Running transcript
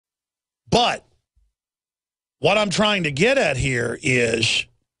But what I'm trying to get at here is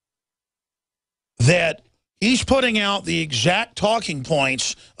that he's putting out the exact talking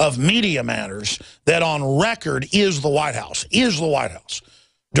points of Media Matters that on record is the White House,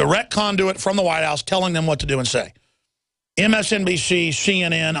 Direct conduit from the White House telling them what to do and say. MSNBC,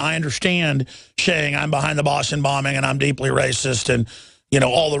 CNN, I understand saying I'm behind the Boston bombing and I'm deeply racist and, you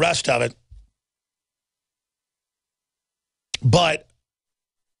know, all the rest of it. But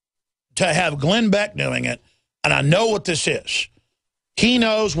to have Glenn Beck doing it, and I know what this is. He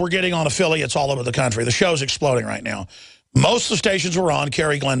knows we're getting on affiliates all over the country. The show's exploding right now. Most of the stations we're on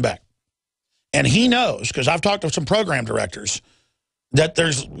carry Glenn Beck. And he knows, because I've talked to some program directors, that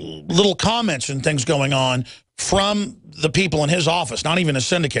there's little comments and things going on from the people in his office, not even a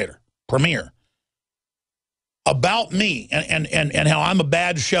syndicator, Premier, about me and how I'm a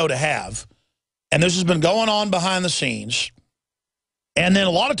bad show to have. And this has been going on behind the scenes. And then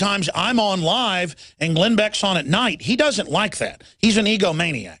a lot of times I'm on live and Glenn Beck's on at night. He doesn't like that. He's an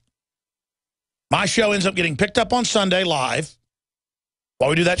egomaniac. My show ends up getting picked up on Sunday live. While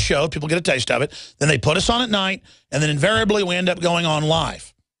we do that show, people get a taste of it. Then they put us on at night, and then invariably we end up going on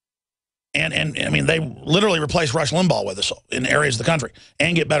live. And I mean, they literally replace Rush Limbaugh with us in areas of the country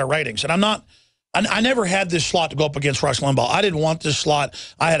and get better ratings. And I never had this slot to go up against Rush Limbaugh. I didn't want this slot.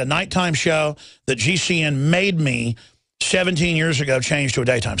 I had a nighttime show that GCN made me 17 years ago change to a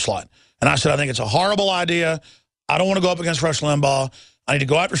daytime slot. And I said, I think it's a horrible idea. I don't want to go up against Rush Limbaugh. I need to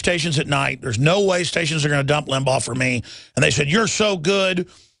go after stations at night. There's no way stations are going to dump Limbaugh for me. And they said, you're so good.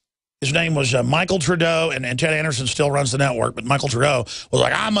 His name was Michael Trudeau, and Ted Anderson still runs the network, but Michael Trudeau was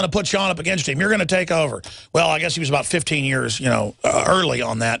like, I'm going to put Sean up against him. You're going to take over. Well, I guess he was about 15 years, early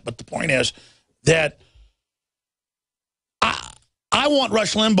on that. But the point is that I want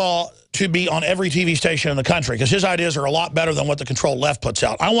Rush Limbaugh to be on every TV station in the country because his ideas are a lot better than what the controlled left puts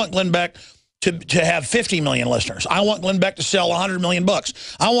out. I want Glenn Beck to have 50 million listeners. I want Glenn Beck to sell 100 million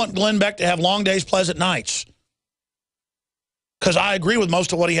books. I want Glenn Beck to have long days, pleasant nights. Because I agree with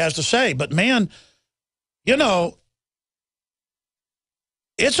most of what he has to say. But, man, it's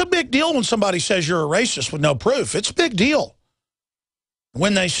a big deal when somebody says you're a racist with no proof. It's a big deal.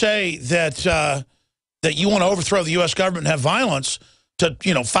 When they say that that you want to overthrow the U.S. government and have violence to,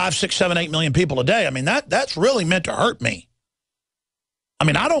 5, 6, 7, 8 million people a day, I mean, that's really meant to hurt me. I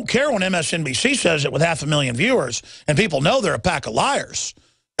mean, I don't care when MSNBC says it with 500,000 viewers and people know they're a pack of liars.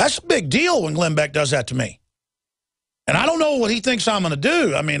 That's a big deal when Glenn Beck does that to me. And I don't know what he thinks I'm going to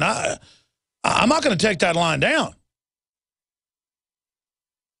do. I mean, I'm not going to take that line down.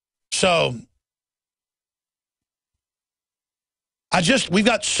 So, we've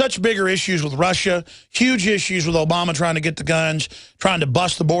got such bigger issues with Russia, huge issues with Obama trying to get the guns, trying to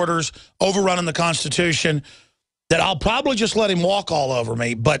bust the borders, overrunning the Constitution, that I'll probably just let him walk all over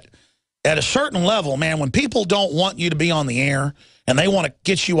me. But at a certain level, man, when people don't want you to be on the air and they want to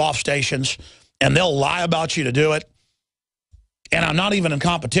get you off stations and they'll lie about you to do it, and I'm not even in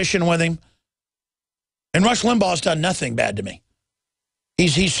competition with him, and Rush Limbaugh's done nothing bad to me.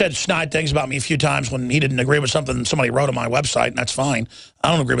 He's said snide things about me a few times when he didn't agree with something somebody wrote on my website, and that's fine.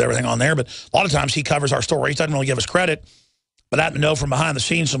 I don't agree with everything on there, but a lot of times he covers our story. He doesn't really give us credit. But I happen to know from behind the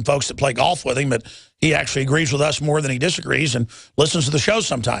scenes some folks that play golf with him that he actually agrees with us more than he disagrees and listens to the show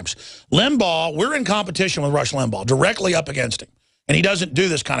sometimes. Limbaugh, we're in competition with Rush Limbaugh, directly up against him. And he doesn't do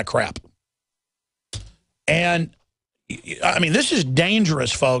this kind of crap. And, I mean, this is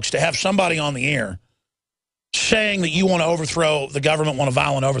dangerous, folks, to have somebody on the air saying that you want to overthrow the government, want a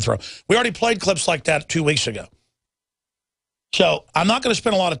violent overthrow. We already played clips like that 2 weeks ago. So I'm not going to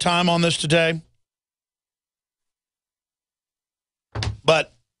spend a lot of time on this today.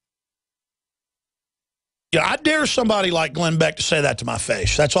 But, I dare somebody like Glenn Beck to say that to my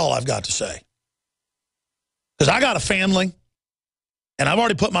face. That's all I've got to say. Because I got a family, and I've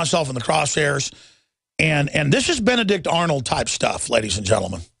already put myself in the crosshairs. And this is Benedict Arnold type stuff, ladies and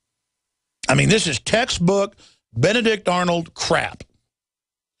gentlemen. I mean, this is textbook Benedict Arnold crap.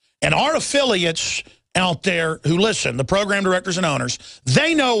 And our affiliates out there who listen, the program directors and owners,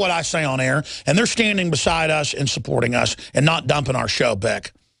 they know what I say on air, and they're standing beside us and supporting us and not dumping our show,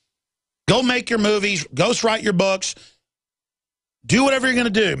 Beck. Go make your movies, ghostwrite your books, do whatever you're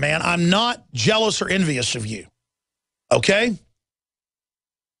going to do, man. I'm not jealous or envious of you, okay?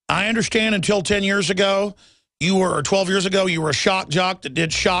 I understand until 10 years ago, or 12 years ago, you were a shock jock that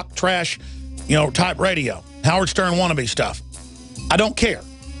did shock trash, type radio, Howard Stern wannabe stuff. I don't care.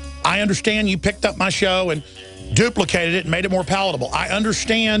 I understand you picked up my show and duplicated it and made it more palatable. I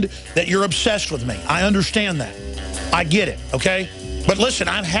understand that you're obsessed with me. I understand that. I get it, okay? But listen,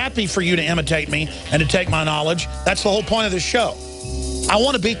 I'm happy for you to imitate me and to take my knowledge. That's the whole point of this show. I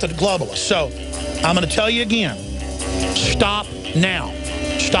want to beat the globalists. So I'm going to tell you again, stop now.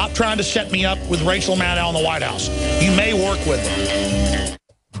 Stop trying to set me up with Rachel Maddow in the White House. You may work with them.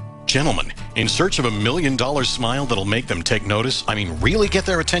 Gentlemen, in search of $1 million smile that'll make them take notice, I mean really get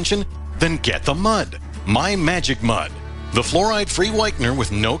their attention, then get the mud. My Magic Mud. The fluoride-free whitener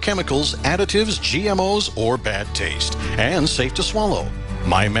with no chemicals, additives, GMOs, or bad taste. And safe to swallow.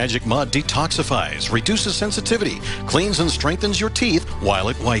 My Magic Mud detoxifies, reduces sensitivity, cleans and strengthens your teeth while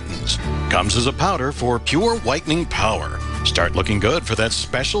it whitens. Comes as a powder for pure whitening power. Start looking good for that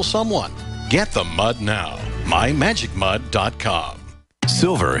special someone. Get the mud now. MyMagicMud.com.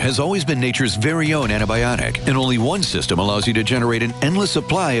 Silver has always been nature's very own antibiotic, and only one system allows you to generate an endless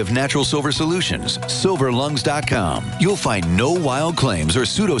supply of natural silver solutions. SilverLungs.com. You'll find no wild claims or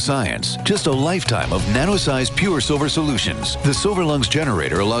pseudoscience, just a lifetime of nano-sized pure silver solutions. The Silver Lungs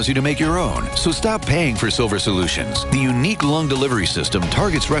generator allows you to make your own, so stop paying for silver solutions. The unique lung delivery system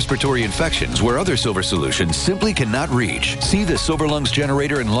targets respiratory infections where other silver solutions simply cannot reach. See the Silver Lungs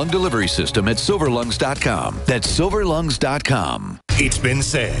generator and lung delivery system at SilverLungs.com. That's SilverLungs.com. It's been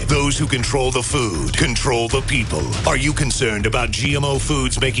said, those who control the food control the people. Are you concerned about GMO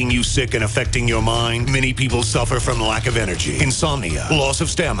foods making you sick and affecting your mind? Many people suffer from lack of energy, insomnia, loss of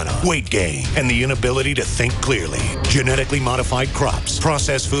stamina, weight gain, and the inability to think clearly. Genetically modified crops,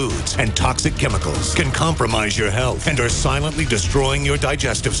 processed foods, and toxic chemicals can compromise your health and are silently destroying your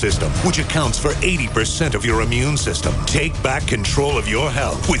digestive system, which accounts for 80% of your immune system. Take back control of your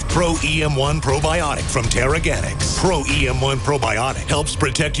health with Pro EM1 Probiotic from Terraganics. Pro EM1 Probiotic helps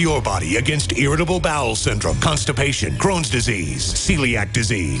protect your body against irritable bowel syndrome, constipation, Crohn's disease, celiac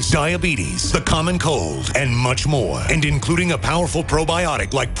disease, diabetes, the common cold, and much more. And including a powerful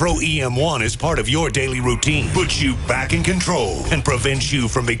probiotic like Pro EM1 as part of your daily routine puts you back in control and prevents you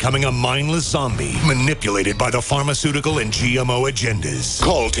from becoming a mindless zombie manipulated by the pharmaceutical and GMO agendas.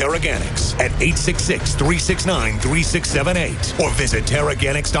 Call Terraganics at 866-369-3678 or visit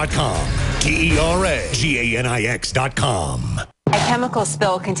Terraganics.com. TERAGANIX.com. A chemical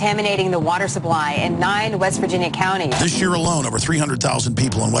spill contaminating the water supply in 9 West Virginia counties. This year alone, over 300,000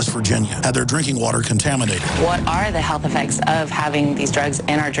 people in West Virginia had their drinking water contaminated. What are the health effects of having these drugs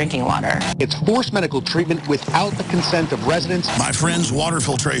in our drinking water? It's forced medical treatment without the consent of residents. My friends, water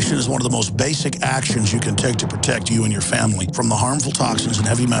filtration is one of the most basic actions you can take to protect you and your family from the harmful toxins and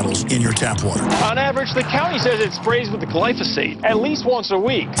heavy metals in your tap water. On average, the county says it sprays with the glyphosate at least once a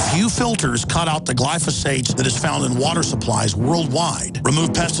week. Few filters cut out the glyphosate that is found in water supplies worldwide.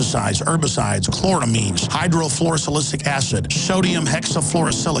 Remove pesticides, herbicides, chloramines, hydrofluorosilicic acid, sodium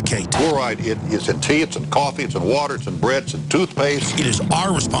hexafluorosilicate. Fluoride is in tea, it's in coffee, it's in water, it's in bread, it's in toothpaste. It is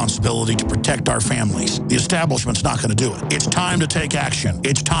our responsibility to protect our families. The establishment's not going to do it. It's time to take action.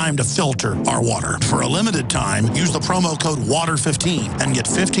 It's time to filter our water. For a limited time, use the promo code WATER15 and get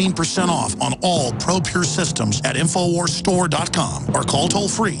 15% off on all ProPure systems at InfoWarsStore.com or call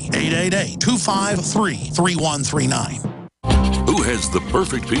toll-free 888-253-3139. Who has the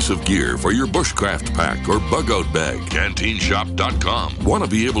perfect piece of gear for your bushcraft pack or bug-out bag? CanteenShop.com. Want to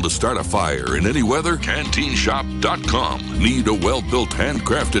be able to start a fire in any weather? CanteenShop.com. Need a well-built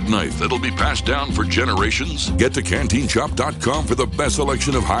handcrafted knife that'll be passed down for generations? Get to CanteenShop.com for the best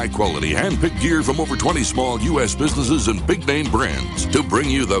selection of high-quality hand-picked gear from over 20 small U.S. businesses and big-name brands to bring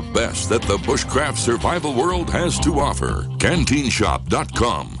you the best that the bushcraft survival world has to offer.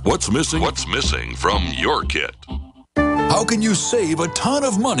 CanteenShop.com. What's missing? What's missing from your kit? How can you save a ton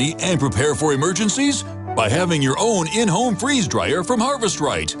of money and prepare for emergencies? By having your own in-home freeze dryer from Harvest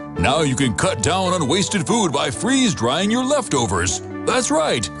Right. Now you can cut down on wasted food by freeze drying your leftovers. That's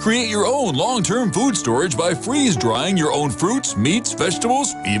right, create your own long-term food storage by freeze drying your own fruits, meats,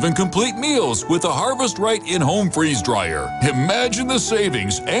 vegetables, even complete meals with a Harvest Right in-home freeze dryer. Imagine the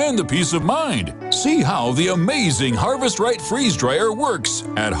savings and the peace of mind. See how the amazing Harvest Right freeze dryer works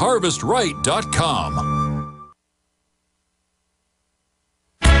at harvestright.com.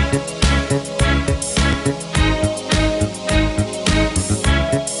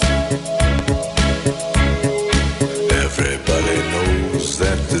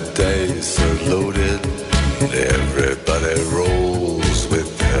 Everybody rolls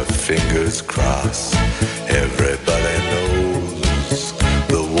with their fingers crossed. Everybody knows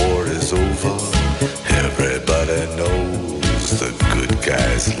the war is over. Everybody knows the good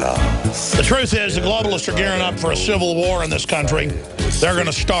guys lost. The truth is the globalists are gearing up for a civil war in this country. They're going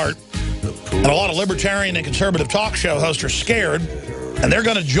to start. And a lot of libertarian and conservative talk show hosts are scared. And they're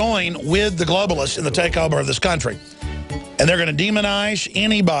going to join with the globalists in the takeover of this country. And they're going to demonize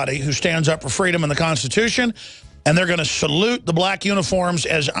anybody who stands up for freedom and the Constitution. And they're going to salute the black uniforms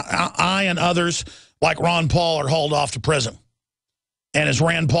as I and others like Ron Paul are hauled off to prison. and as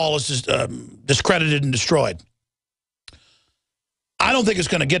Rand Paul is discredited and destroyed. I don't think it's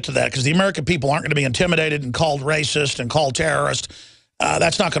going to get to that because the American people aren't going to be intimidated and called racist and called terrorist.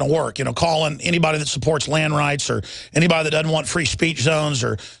 That's not going to work. You know, calling anybody that supports land rights or anybody that doesn't want free speech zones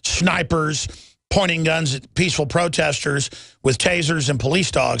or snipers pointing guns at peaceful protesters with tasers and police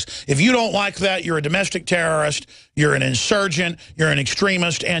dogs. If you don't like that, you're a domestic terrorist, you're an insurgent, you're an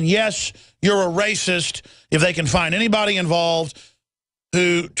extremist, and yes, you're a racist if they can find anybody involved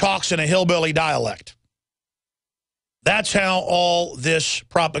who talks in a hillbilly dialect. That's how all this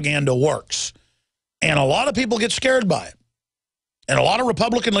propaganda works. And a lot of people get scared by it. And a lot of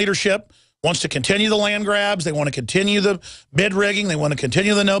Republican leadership wants to continue the land grabs. They want to continue the bid rigging. They want to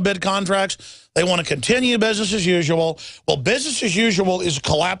continue the no-bid contracts. They want to continue business as usual. Well, business as usual is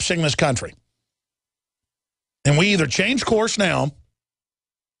collapsing this country. And we either change course now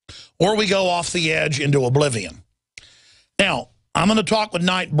or we go off the edge into oblivion. Now, I'm going to talk with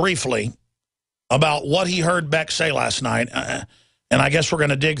Knight briefly about what he heard Beck say last night. And I guess we're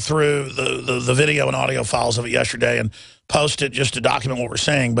going to dig through the video and audio files of it yesterday and post it just to document what we're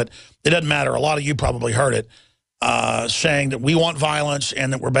saying. But it doesn't matter. A lot of you probably heard it, saying that we want violence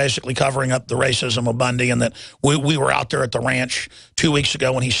and that we're basically covering up the racism of Bundy and that we were out there at the ranch 2 weeks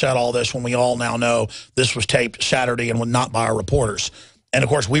ago when he said all this, when we all now know this was taped Saturday and not by our reporters. And, of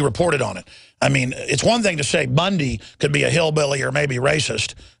course, we reported on it. I mean, it's one thing to say Bundy could be a hillbilly or maybe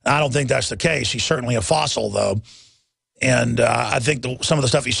racist. I don't think that's the case. He's certainly a fossil, though. And I think some of the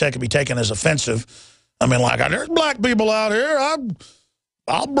stuff he said could be taken as offensive. I mean, like, there's black people out here.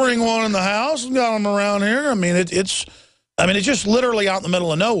 I'll bring one in the house and got them around here. I mean, it's just literally out in the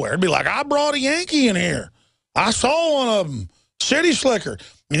middle of nowhere. It'd be like, I brought a Yankee in here. I saw one of them. City slicker. I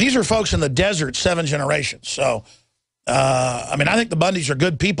mean, these are folks in the desert, 7 generations. So, I mean, I think the Bundys are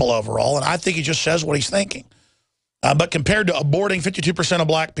good people overall, and I think he just says what he's thinking. But compared to aborting 52% of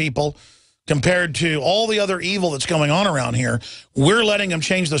black people, compared to all the other evil that's going on around here, we're letting them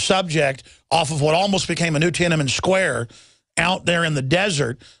change the subject off of what almost became a new Tiananmen Square out there in the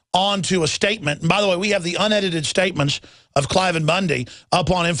desert onto a statement. And by the way, we have the unedited statements of Cliven Bundy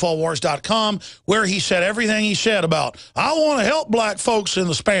up on Infowars.com where he said everything he said about, I want to help black folks in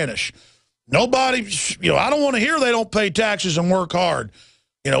the Spanish. Nobody, I don't want to hear they don't pay taxes and work hard.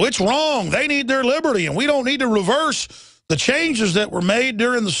 It's wrong. They need their liberty, and we don't need to reverse the changes that were made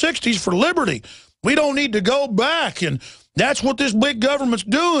during the 60s for liberty. We don't need to go back, and that's what this big government's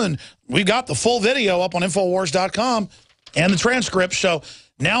doing. We got the full video up on Infowars.com and the transcript, so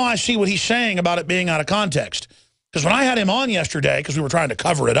now I see what he's saying about it being out of context. Because when I had him on yesterday, because we were trying to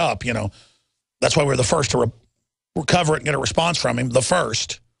cover it up, that's why we were the first to recover it and get a response from him, the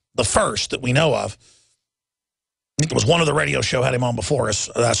first that we know of. I think it was one of the radio show had him on before us,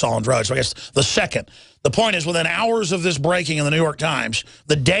 that's all on drugs. So I guess the second. The point is, within hours of this breaking in the New York Times,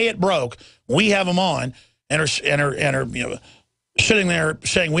 the day it broke, we have him on and are sitting there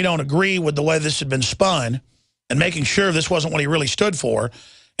saying we don't agree with the way this had been spun and making sure this wasn't what he really stood for.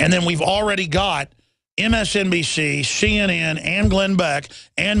 And then we've already got MSNBC, CNN, and Glenn Beck,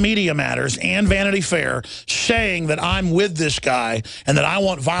 and Media Matters, and Vanity Fair saying that I'm with this guy and that I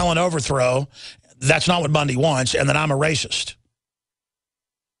want violent overthrow. That's not what Bundy wants, and that I'm a racist.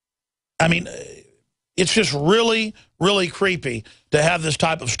 I mean, it's just really, really creepy to have this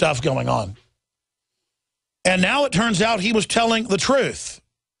type of stuff going on. And now it turns out he was telling the truth.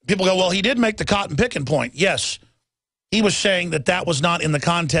 People go, well, he did make the cotton picking point. Yes, he was saying that that was not in the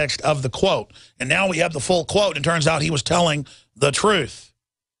context of the quote. And now we have the full quote, and it turns out he was telling the truth.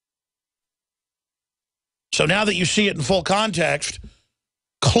 So now that you see it in full context,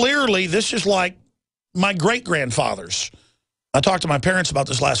 clearly this is like my great-grandfathers. I talked to my parents about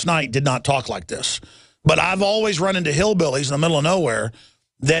this last night, did not talk like this. But I've always run into hillbillies in the middle of nowhere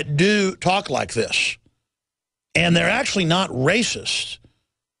that do talk like this. And they're actually not racist.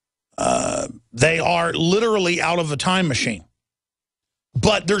 They are literally out of a time machine.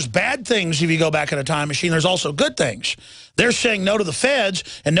 But there's bad things if you go back in a time machine. There's also good things. They're saying no to the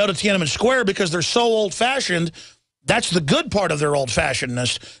feds and no to Tiananmen Square because they're so old-fashioned. That's the good part of their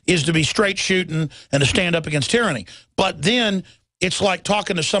old-fashionedness, is to be straight shooting and to stand up against tyranny. But then it's like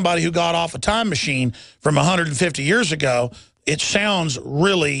talking to somebody who got off a time machine from 150 years ago. It sounds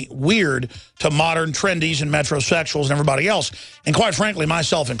really weird to modern trendies and metrosexuals and everybody else, and quite frankly,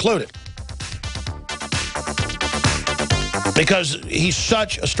 myself included. Because he's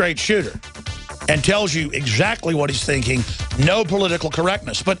such a straight shooter and tells you exactly what he's thinking, no political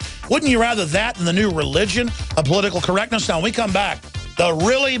correctness. But wouldn't you rather that than the new religion of political correctness? Now, when we come back, the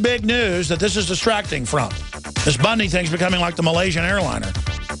really big news that this is distracting from. This Bundy thing's becoming like the Malaysian airliner.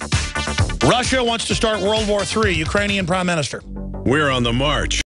 Russia wants to start World War III, Ukrainian Prime Minister. We're on the march.